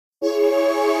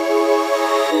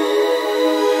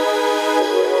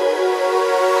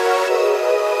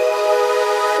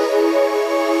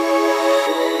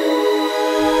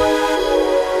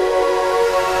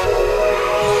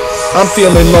I'm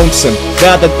feeling lonesome.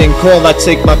 Rather than call, I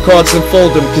take my cards and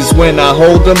fold them, cause when I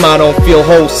hold them, I don't feel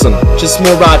wholesome. Just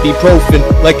more ibuprofen,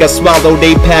 like I swallowed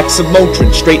 8 packs of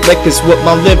Motrin. Straight liquor's what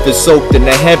my liver's soaked in.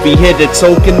 A heavy hitter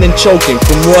token and choking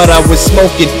from what I was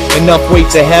smoking. Enough weight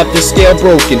to have the scale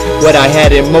broken. What I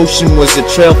had in motion was a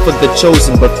trail for the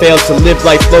chosen, but failed to live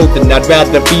life loathing. I'd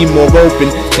rather be more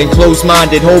open than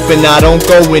closed-minded, hoping I don't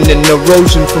go in an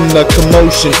erosion from the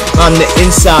commotion. On the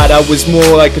inside, I was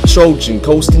more like a Trojan,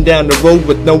 coasting down the road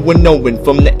with no one knowing.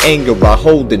 From the anger I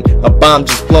holding, a bomb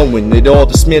just blowing. It all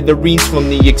to smithereens from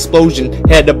the explosion.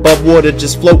 Head above water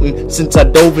just floating, since I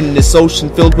dove in this ocean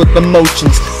filled with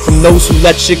emotions. From those who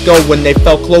let shit go when they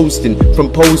felt closed in, from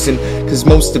posing, cause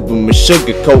most of them are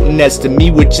sugarcoating. As to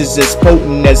me, which is as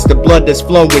potent as the blood that's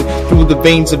flowing through the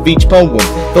veins of each poem.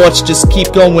 Thoughts just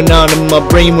keep going on in my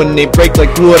brain when they break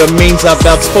like water mains. I've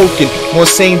outspoken, more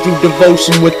sane through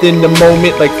devotion within the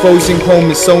moment, like frozen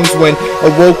chromosomes when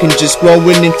awoken, just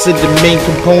growing into the main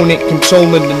component,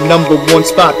 controlling the #1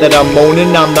 spot that I'm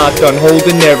owning. I'm not done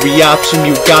holding, every option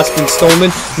you got's been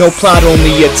stolen. No plot,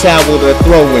 only a towel to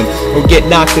throw in, or get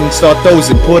knocked and start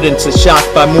dozing, put into shock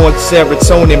by more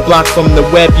serotonin, blocked from the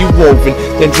web you woven,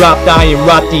 then drop, die and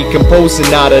rot, decomposing.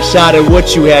 Not a shot at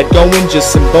what you had going,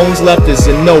 just some bones left as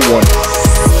in no one.